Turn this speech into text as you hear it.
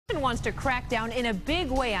Wants to crack down in a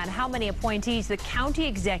big way on how many appointees the county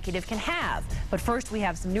executive can have. But first, we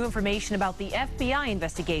have some new information about the FBI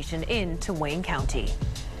investigation into Wayne County.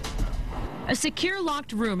 A secure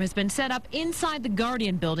locked room has been set up inside the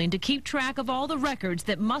Guardian building to keep track of all the records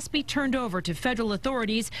that must be turned over to federal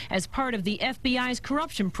authorities as part of the FBI's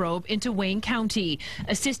corruption probe into Wayne County.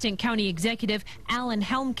 Assistant County Executive Alan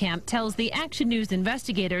Helmkamp tells the Action News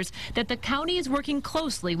investigators that the county is working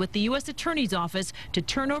closely with the U.S. Attorney's Office to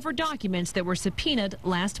turn over documents that were subpoenaed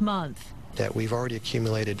last month. That we've already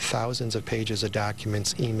accumulated thousands of pages of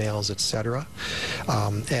documents, emails, etc.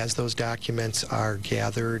 As those documents are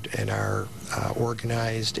gathered and are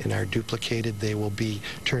organized and are duplicated, they will be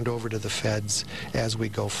turned over to the feds as we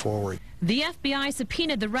go forward. The FBI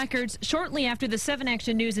subpoenaed the records shortly after the 7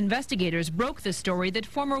 Action News investigators broke the story that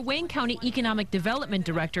former Wayne County Economic Development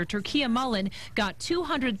Director Turkia Mullen got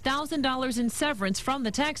 $200,000 in severance from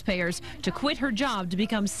the taxpayers to quit her job to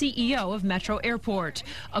become CEO of Metro Airport.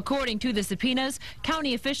 According to the subpoenas,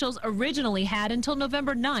 county officials originally had until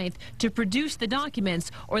November 9th to produce the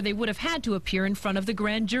documents, or they would have had to appear in front of the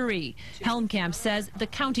grand jury. Helmkamp says the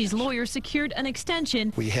county's lawyer secured an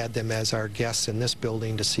extension. We had them as our guests in this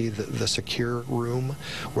building to see the secure room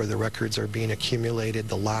where the records are being accumulated,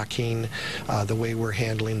 the locking, the way we're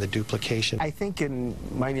handling the duplication. I think in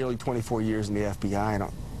my nearly 24 years in the FBI, I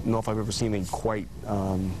don't know if I've ever seen anything quite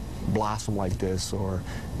blossom like this, or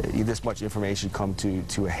this much information come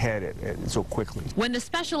to a head so quickly. When the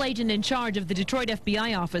special agent in charge of the Detroit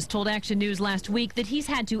FBI office told Action News last week that he's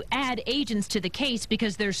had to add agents to the case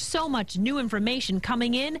because there's so much new information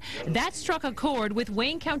coming in, that struck a chord with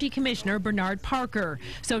Wayne County Commissioner Bernard Parker.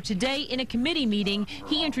 So today in a committee meeting,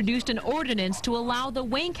 he introduced an ordinance to allow the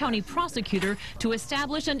Wayne County prosecutor to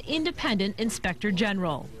establish an independent inspector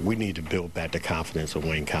general. We need to build back the confidence of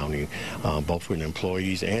Wayne County, both with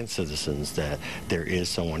employees and citizens, that there is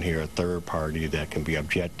someone here, a third party, that can be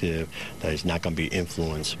objective, that is not going to be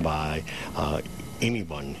influenced by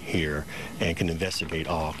anyone here, and can investigate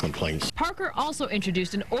all complaints. Parker also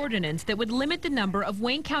introduced an ordinance that would limit the number of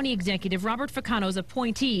Wayne County Executive Robert Ficano's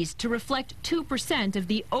appointees to reflect 2% of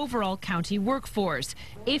the overall county workforce.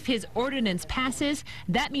 If his ordinance passes,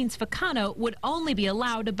 that means Ficano would only be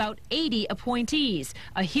allowed about 80 appointees,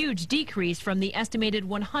 a huge decrease from the estimated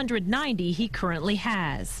 190 he currently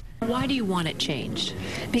has. Why do you want it changed?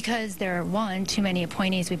 Because there are, too many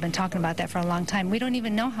appointees. We've been talking about that for a long time. We don't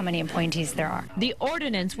even know how many appointees there are. The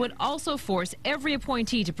ordinance would also force every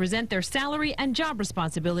appointee to present their salary and job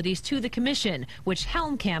responsibilities to the commission, which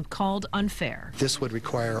Helmkamp called unfair. This would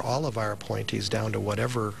require all of our appointees down to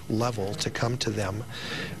whatever level to come to them,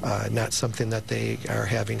 not something that they are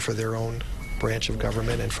having for their own branch of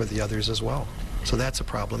government and for the others as well. So that's a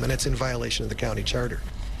problem, and it's in violation of the county charter.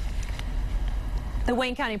 The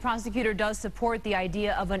Wayne County prosecutor does support the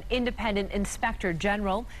idea of an independent inspector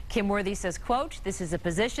general. Kim Worthy says, quote, "This is a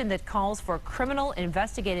position that calls for criminal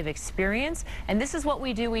investigative experience, and this is what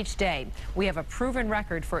we do each day. We have a proven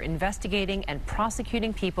record for investigating and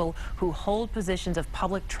prosecuting people who hold positions of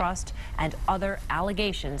public trust and other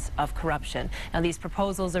allegations of corruption." Now, these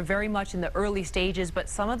proposals are very much in the early stages, but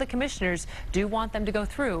some of the commissioners do want them to go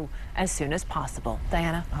through as soon as possible.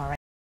 Diana? All right.